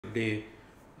day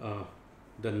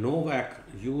the NOAC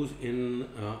used in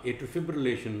atrial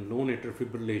fibrillation, known atrial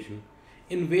fibrillation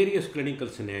in various clinical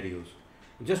scenarios.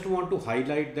 Just want to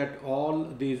highlight that all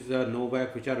these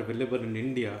NOAC which are available in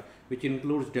India, which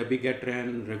includes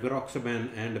Dabigatran, Rivaroxaban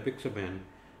and Apixaban,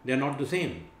 they are not the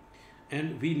same.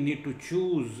 And we need to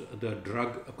choose the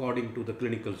drug according to the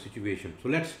clinical situation. So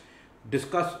let's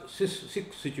discuss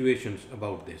six situations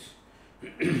about this.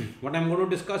 What I'm going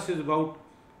to discuss is about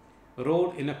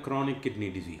role in a chronic kidney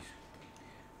disease.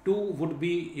 2 would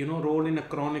be, role in a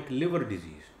chronic liver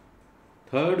disease.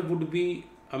 3rd would be,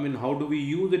 how do we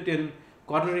use it in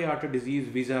coronary artery disease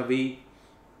vis-a-vis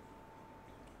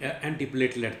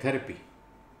antiplatelet therapy.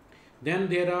 Then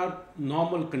there are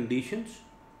normal conditions,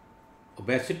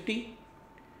 obesity,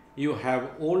 you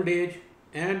have old age,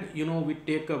 and we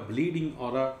take a bleeding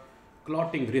or a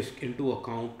clotting risk into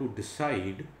account to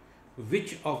decide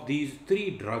which of these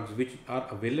 3 drugs which are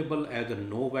available as a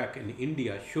NOAC in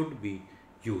India should be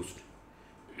used.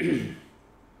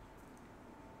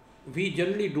 We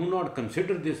generally do not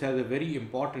consider this as a very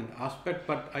important aspect,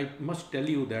 but I must tell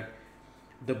you that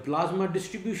the plasma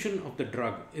distribution of the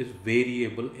drug is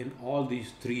variable in all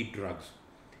these 3 drugs.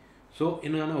 So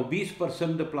in an obese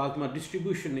person, the plasma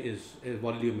distribution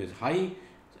volume is high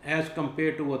as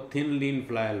compared to a thin, lean,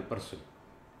 flail person.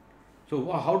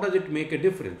 So how does it make a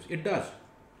difference? It does.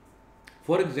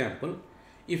 For example,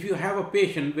 if you have a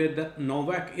patient where the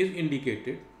NOAC is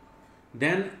indicated,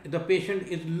 then the patient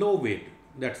is low weight,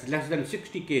 that's less than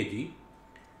 60 kg,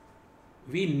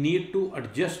 we need to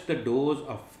adjust the dose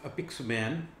of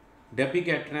Apixaban,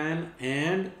 Dabigatran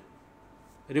and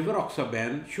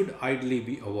Rivaroxaban should ideally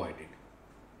be avoided.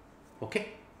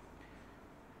 Okay?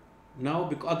 Now,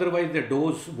 otherwise the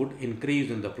dose would increase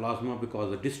in the plasma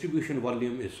because the distribution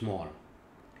volume is small.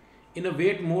 In a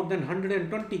weight more than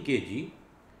 120 kg,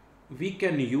 we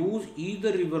can use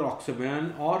either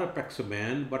Rivaroxaban or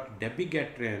Apixaban, but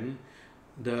Dabigatran,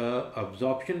 the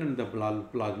absorption and the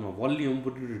plasma volume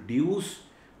would reduce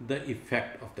the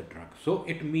effect of the drug. So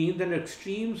it means that at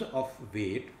extremes of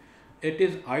weight, it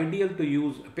is ideal to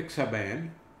use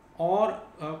Apixaban or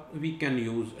we can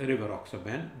use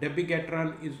Rivaroxaban.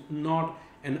 Dabigatran is not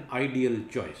an ideal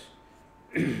choice.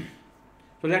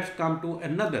 So let's come to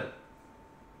another,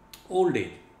 old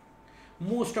age.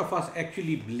 Most of us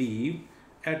actually believe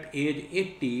at age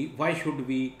 80, why should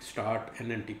we start an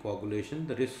anticoagulation?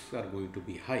 The risks are going to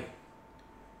be high.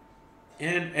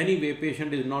 And anyway,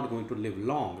 patient is not going to live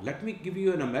long. Let me give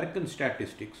you an American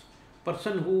statistics.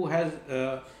 Person who has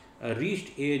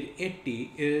reached age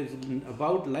 80 is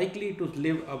about likely to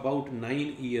live about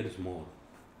 9 years more.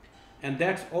 And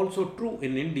that's also true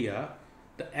in India.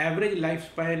 The average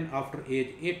lifespan after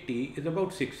age 80 is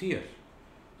about 6 years.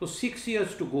 So 6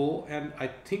 years to go, and I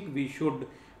think we should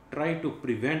try to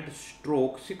prevent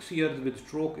stroke. 6 years with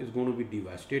stroke is going to be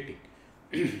devastating.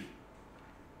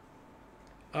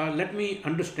 Let me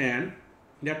understand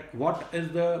that what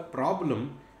is the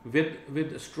problem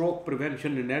with stroke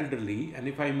prevention in elderly, and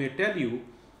if I may tell you,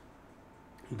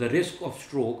 the risk of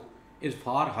stroke is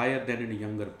far higher than in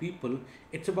younger people.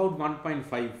 It's about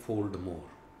 1.5-fold more.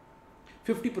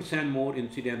 50% more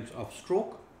incidence of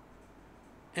stroke,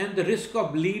 and the risk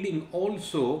of bleeding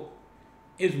also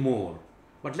is more.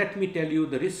 But let me tell you,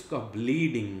 the risk of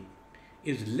bleeding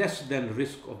is less than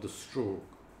risk of the stroke.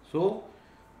 So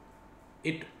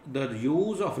the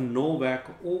use of NOAC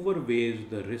overweighs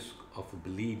the risk of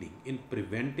bleeding in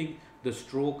preventing the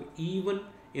stroke even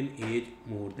in age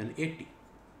more than 80.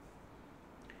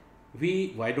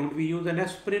 Why don't we use an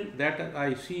aspirin? That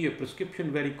I see a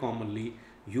prescription very commonly.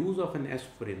 Use of an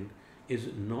aspirin is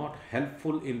not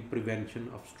helpful in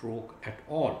prevention of stroke at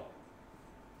all.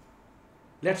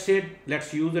 Let's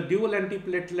use a dual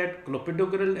antiplatelet,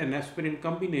 clopidogrel and aspirin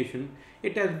combination.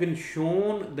 It has been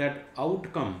shown that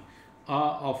outcome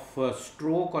of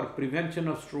stroke or prevention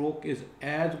of stroke is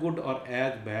as good or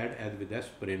as bad as with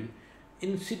aspirin.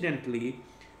 Incidentally,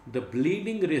 the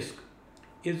bleeding risk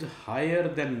is higher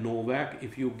than NOAC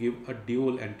if you give a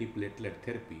dual antiplatelet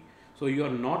therapy. So you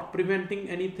are not preventing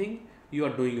anything, you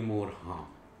are doing more harm.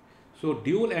 So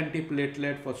dual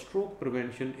antiplatelet for stroke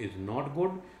prevention is not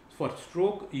good. For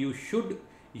stroke, you should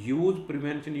use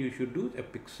prevention, you should use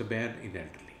Apixaban in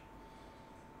elderly.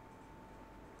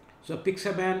 So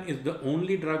Apixaban is the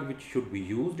only drug which should be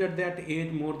used at that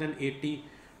age more than 80.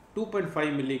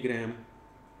 2.5 milligram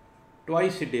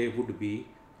twice a day would be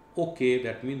okay.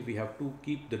 That means we have to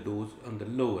keep the dose on the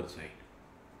lower side.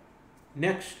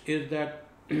 Next is that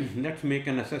let's make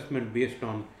an assessment based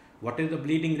on what is the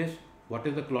bleeding risk, what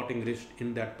is the clotting risk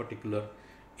in that particular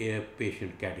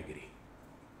patient category.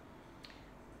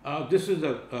 This is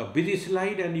a busy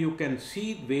slide, and you can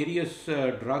see various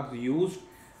drugs used,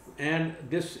 and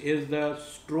this is the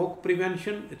stroke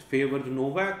prevention. It favors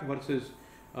NOAC versus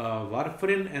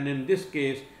warfarin, and in this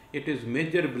case it is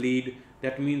major bleed.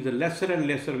 That means the lesser and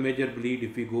lesser major bleed.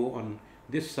 If we go on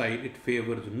this side, it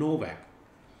favors NOAC.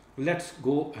 Let's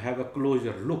go have a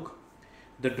closer look.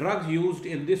 The drugs used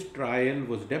in this trial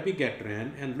was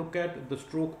Dabigatran, and look at the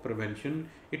stroke prevention.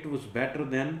 It was better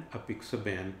than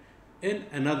Apixaban in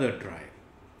another trial.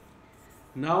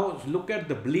 Now look at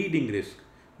the bleeding risk.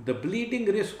 The bleeding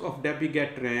risk of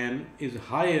Dabigatran is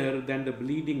higher than the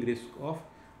bleeding risk of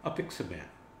Apixaban,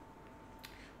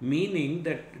 meaning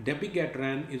that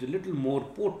Dabigatran is a little more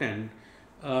potent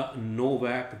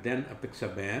NOAC than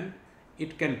Apixaban.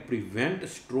 It can prevent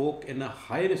stroke in a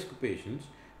high risk patients,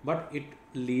 but it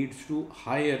leads to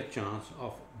higher chance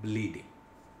of bleeding.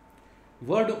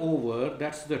 Word over,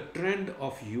 that's the trend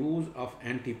of use of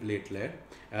antiplatelet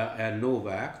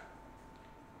NOAC,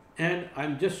 and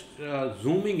I'm just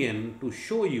zooming in to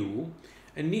show you.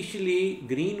 Initially,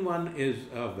 green one is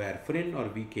warfarin or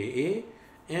VKA,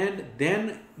 and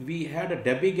then we had a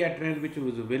Dabigatran which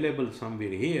was available somewhere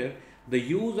here. The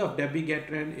use of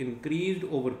Dabigatran increased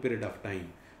over a period of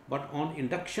time, but on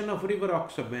induction of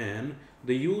Rivaroxaban,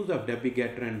 the use of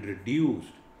Dabigatran reduced.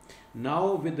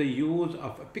 Now with the use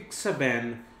of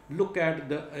Apixaban, look at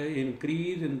the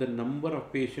increase in the number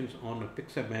of patients on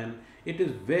Apixaban. It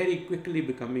is very quickly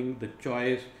becoming the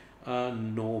choice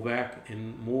NOAC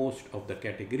in most of the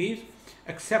categories,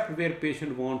 except where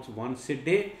patient wants once a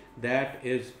day, that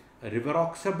is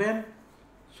Rivaroxaban.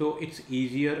 So it's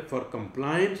easier for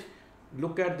compliance.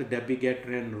 Look at the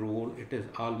Dabigatran role, it is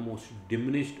almost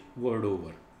diminished word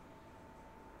over.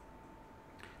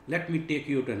 Let me take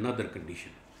you to another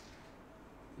condition.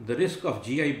 The risk of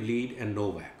GI bleed and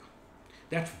NOAC.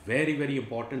 That's very, very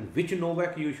important. Which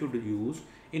NOAC you should use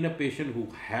in a patient who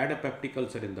had a peptic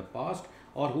ulcer in the past,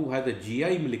 or who has a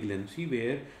GI malignancy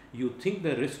where you think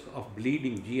the risk of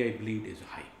bleeding, GI bleed, is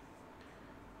high.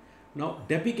 Now,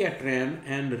 Dabigatran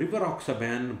and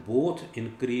Rivaroxaban both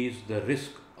increase the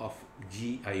risk of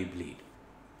GI bleed.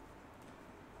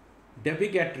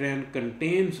 Dabigatran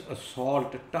contains a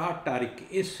salt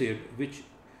tartaric acid which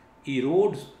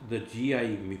erodes the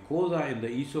GI mucosa in the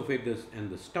esophagus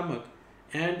and the stomach,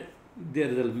 and there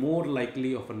is a more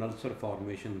likely of an ulcer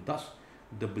formation, thus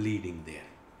the bleeding there.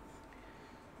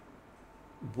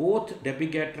 Both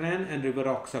Dabigatran and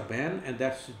Rivaroxaban, and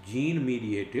that's gene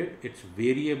mediated, it's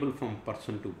variable from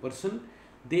person to person,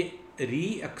 they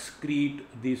re-excrete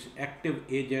these active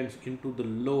agents into the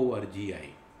lower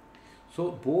GI. So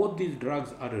both these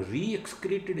drugs are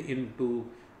re-excreted into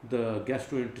the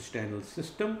gastrointestinal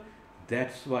system.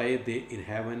 That's why they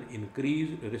have an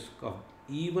increased risk of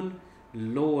even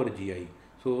lower GI.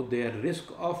 So their risk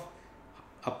of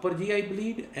upper GI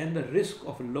bleed and the risk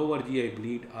of lower GI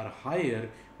bleed are higher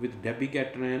with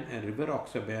Dabigatran and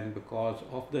Rivaroxaban because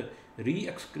of the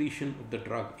re-excretion of the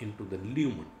drug into the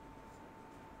lumen.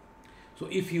 So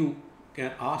if you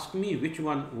can ask me which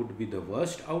one would be the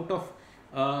worst out of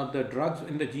the drugs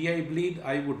in the GI bleed,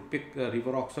 I would pick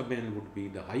Rivaroxaban would be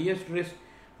the highest risk,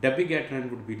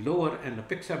 Dabigatran would be lower, and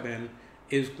Apixaban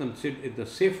is considered the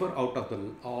safer out of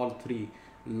the all three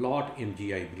lot in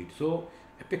GI bleed. So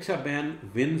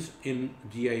Apixaban wins in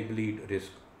GI bleed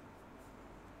risk,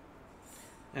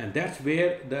 and that's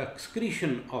where the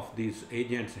excretion of these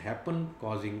agents happen,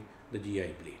 causing the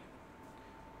GI bleed.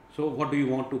 So what do you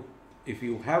want to, if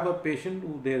you have a patient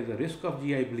who there is a risk of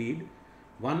GI bleed,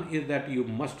 one is that you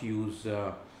must use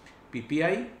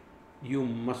PPI, you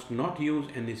must not use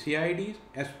NSAIDs,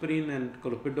 aspirin and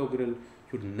clopidogrel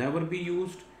should never be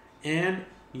used, and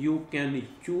you can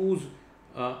choose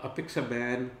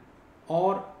Apixaban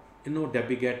or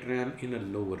Dabigatran in a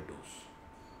lower dose.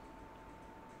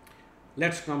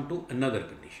 Let's come to another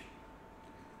condition,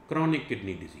 chronic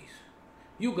kidney disease.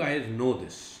 You guys know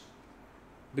this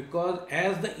because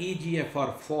as the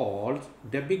eGFR falls,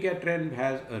 Dabigatran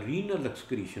has a renal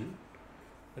excretion,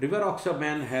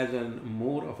 Rivaroxaban has a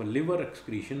more of a liver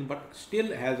excretion, but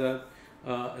still has a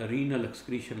renal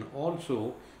excretion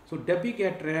also. So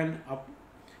Dabigatran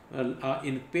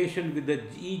in patient with the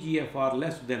eGFR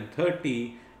less than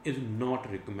 30 is not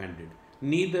recommended.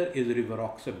 Neither is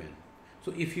Rivaroxaban.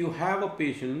 So if you have a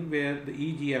patient where the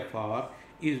eGFR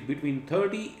is between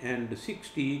 30 and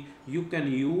 60, you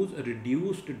can use a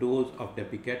reduced dose of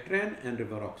Dabigatran and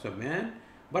Rivaroxaban,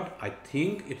 but I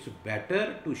think it's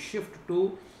better to shift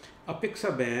to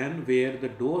Apixaban where the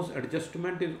dose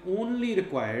adjustment is only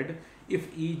required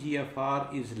if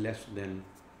eGFR is less than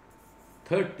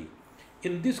 30.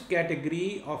 In this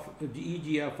category of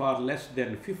eGFR less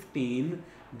than 15,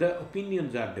 the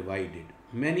opinions are divided.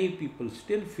 Many people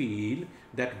still feel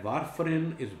that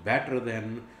warfarin is better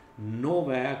than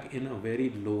NOAC in a very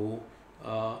low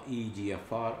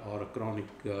EGFR or chronic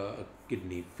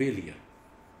kidney failure.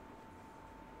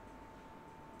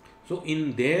 So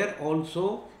in there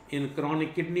also, in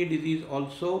chronic kidney disease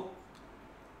also,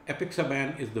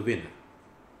 Apixaban is the winner.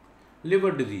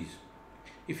 Liver disease.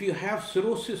 If you have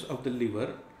cirrhosis of the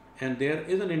liver and there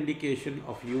is an indication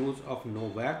of use of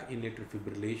NOAC in atrial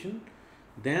fibrillation,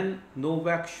 then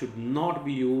NOAC should not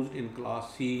be used in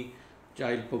class C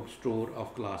child-pug store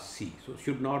of class C. So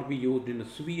should not be used in a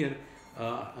severe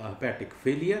hepatic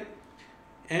failure.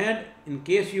 And in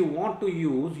case you want to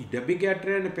use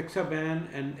Dabigatran, Apixaban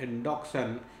and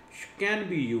Endoxan can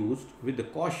be used with the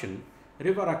caution.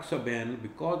 Rivaroxaban,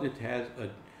 because it has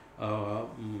a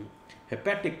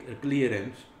hepatic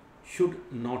clearance, should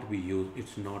not be used.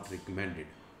 It's not recommended.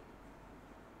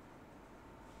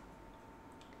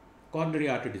 Coronary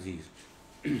artery disease.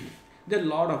 There are a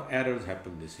lot of errors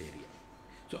happen in this area.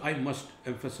 So I must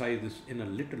emphasize this in a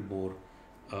little more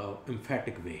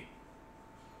emphatic way.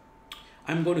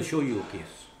 I'm going to show you a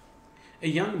case. A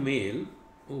young male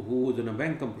who is a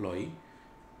bank employee,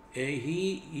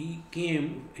 he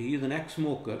is an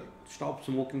ex-smoker, stopped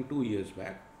smoking 2 years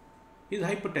back. He's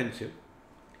hypertensive,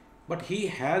 but he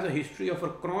has a history of a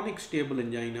chronic stable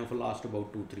angina for last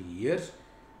about 2-3 years,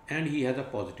 and he has a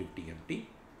positive TMT.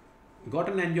 Got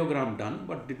an angiogram done,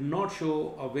 but did not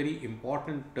show a very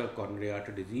important coronary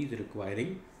artery disease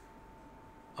requiring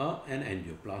an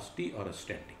angioplasty or a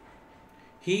stenting.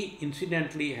 He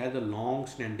incidentally has a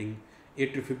long-standing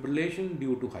atrial fibrillation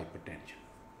due to hypertension.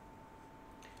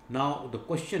 Now the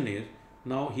question is,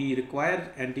 now he requires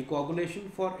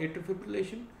anticoagulation for atrial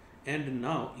fibrillation, and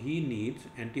now he needs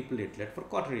antiplatelet for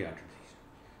coronary artery disease.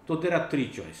 So there are 3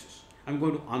 choices. I'm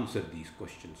going to answer these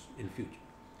questions in future.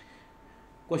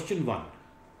 Question 1,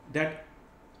 that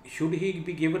should he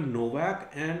be given NOAC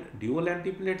and dual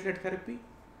antiplatelet therapy?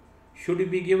 Should he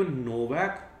be given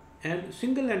NOAC and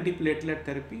single antiplatelet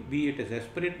therapy, be it as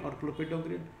aspirin or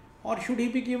clopidogrel, or should he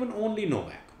be given only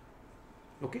NOAC?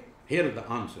 Okay, here are the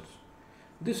answers.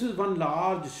 This is one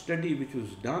large study which was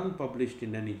done, published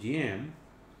in NEJM.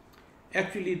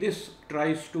 Actually, this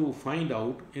tries to find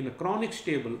out in a chronic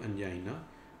stable angina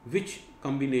which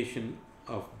combination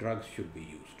of drugs should be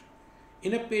used.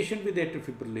 In a patient with atrial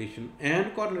fibrillation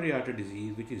and coronary artery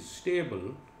disease which is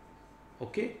stable,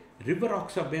 okay,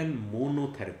 Rivaroxaban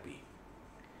monotherapy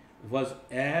was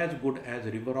as good as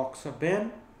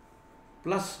Rivaroxaban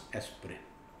plus aspirin,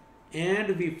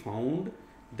 and we found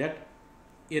that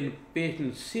in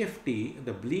patient safety,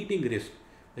 the bleeding risk,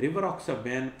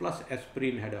 Rivaroxaban plus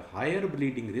aspirin had a higher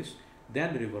bleeding risk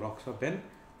than Rivaroxaban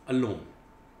alone.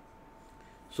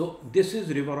 So this is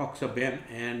Rivaroxaban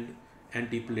and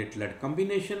antiplatelet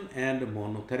combination and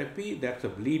monotherapy, that's a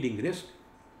bleeding risk.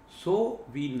 So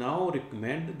we now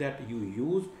recommend that you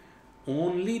use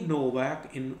only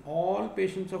NOAC in all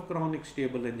patients of chronic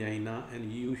stable angina,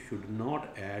 and you should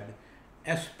not add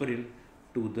aspirin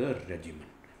to the regimen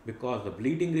because the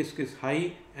bleeding risk is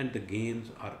high and the gains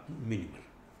are minimal.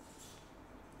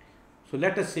 So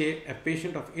let us say a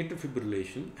patient of atrial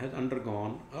fibrillation has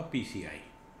undergone a PCI.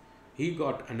 He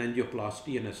got an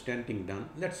angioplasty and a stenting done.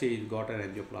 Let's say he got an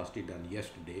angioplasty done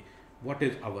yesterday. What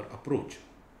is our approach?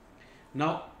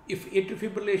 Now, if atrial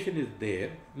fibrillation is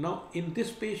there, now in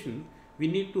this patient, we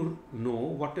need to know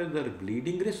what is the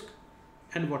bleeding risk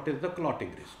and what is the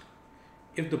clotting risk.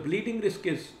 If the bleeding risk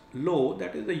is low,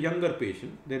 that is a younger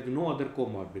patient, there is no other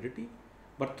comorbidity,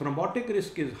 but thrombotic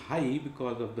risk is high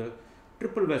because of the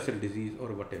triple vessel disease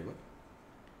or whatever.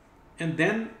 And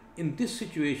then in this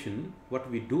situation, what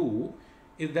we do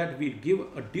is that we give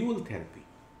a dual therapy.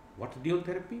 What's dual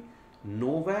therapy?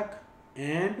 NOAC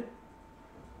and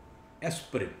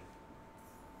aspirin.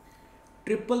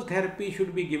 Triple therapy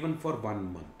should be given for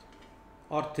 1 month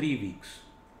or 3 weeks.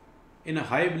 In a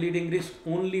high bleeding risk,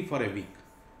 only for a week.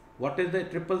 What is the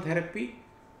triple therapy?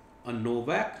 A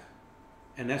NOAC,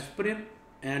 an aspirin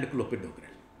and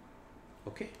clopidogrel.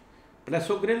 Okay.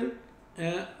 Prasugrel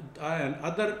and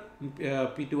other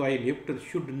P2I inhibitors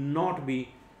should not be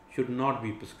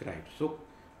prescribed. So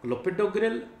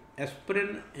clopidogrel,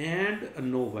 aspirin and a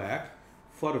NOAC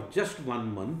for just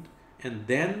 1 month, and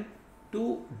then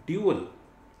to dual,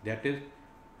 that is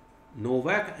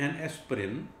NOAC and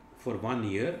aspirin for 1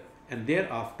 year, and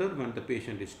thereafter when the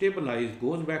patient is stabilized,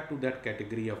 goes back to that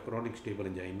category of chronic stable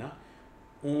angina,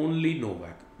 only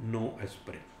NOAC, no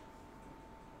aspirin.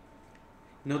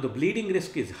 Now the bleeding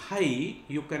risk is high,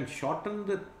 you can shorten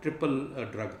the triple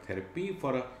drug therapy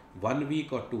for 1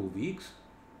 week or 2 weeks,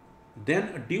 then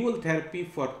a dual therapy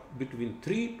for between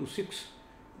 3 to 6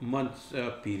 months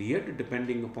period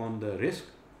depending upon the risk,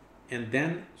 and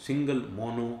then single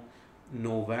mono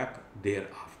NOAC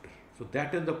thereafter. So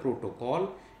that is the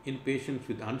protocol in patients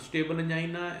with unstable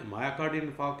angina,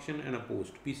 myocardial infarction, and a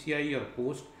post PCI or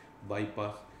post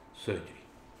bypass surgery.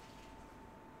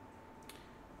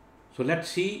 So let's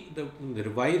see the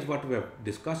revise what we have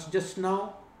discussed just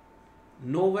now.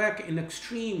 NOAC in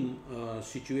extreme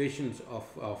situations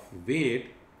of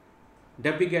weight,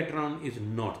 Dabigatran is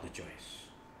not the choice.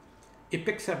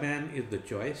 Apixaban is the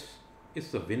choice,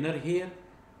 it's the winner here,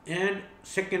 and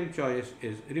second choice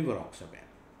is Rivaroxaban.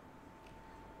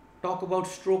 Talk about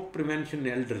stroke prevention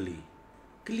in elderly.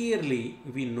 Clearly,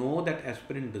 we know that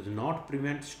aspirin does not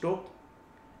prevent stroke,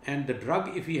 and the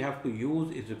drug if we have to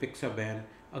use is Apixaban,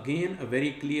 again a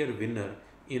very clear winner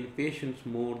in patients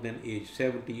more than age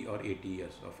 70 or 80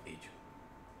 years of age.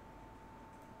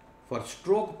 For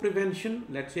stroke prevention,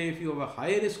 let's say if you have a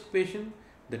high risk patient,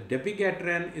 the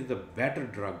Dabigatran is the better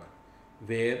drug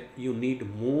where you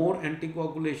need more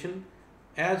anticoagulation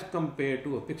as compared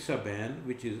to Apixaban,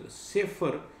 which is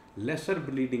safer, lesser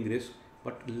bleeding risk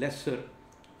but lesser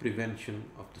prevention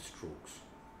of the strokes.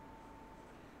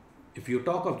 If you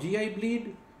talk of GI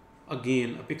bleed,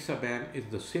 again Apixaban is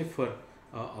the safer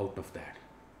out of that.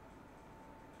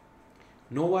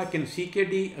 NOAC and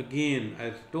CKD, again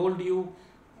as told you,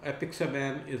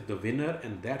 Apixaban is the winner,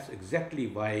 and that's exactly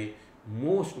why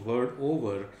most world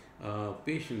over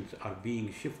patients are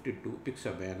being shifted to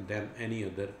Apixaban than any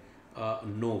other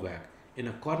NOAC. In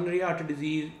a coronary artery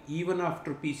disease, even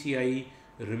after PCI,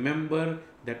 remember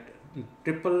that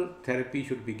triple therapy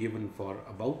should be given for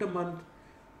about a month,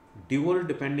 dual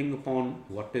depending upon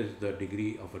what is the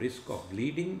degree of risk of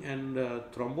bleeding and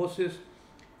thrombosis,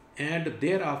 and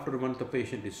thereafter once the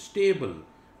patient is stable,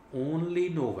 only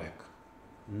NOAC,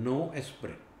 no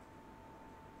aspirin.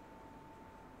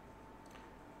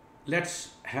 Let's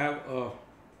have a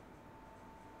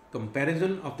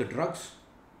comparison of the drugs.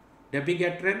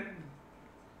 Dabigatran,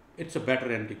 it's a better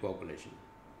anticoagulation.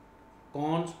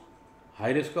 Cons,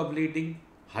 high risk of bleeding,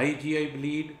 high GI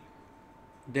bleed,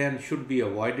 then should be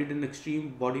avoided in extreme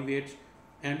body weights,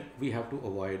 and we have to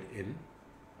avoid in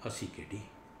a CKD.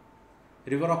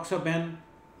 Rivaroxaban,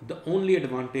 the only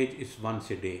advantage is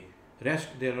once a day. Rest,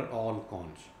 there are all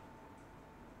cons.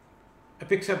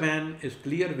 Apixaban is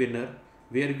clear winner,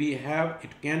 where we have,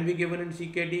 it can be given in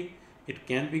CKD, it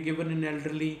can be given in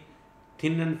elderly,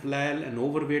 thin and frail and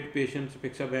overweight patients,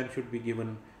 Apixaban should be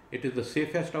given. It is the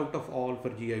safest out of all for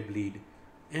GI bleed,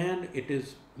 and it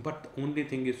is, but the only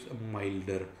thing is a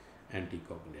milder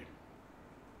anticoagulant.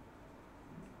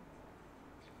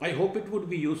 I hope it would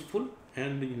be useful,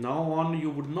 and now on you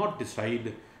would not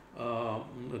decide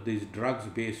these drugs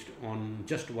based on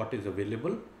just what is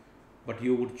available, but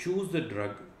you would choose the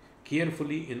drug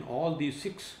carefully in all these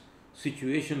 6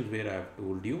 situations where I have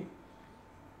told you.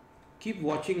 Keep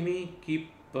watching me,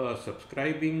 keep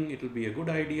subscribing. It will be a good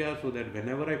idea so that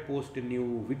whenever I post a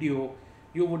new video,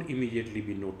 you would immediately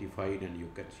be notified and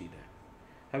you can see that.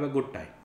 Have a good time.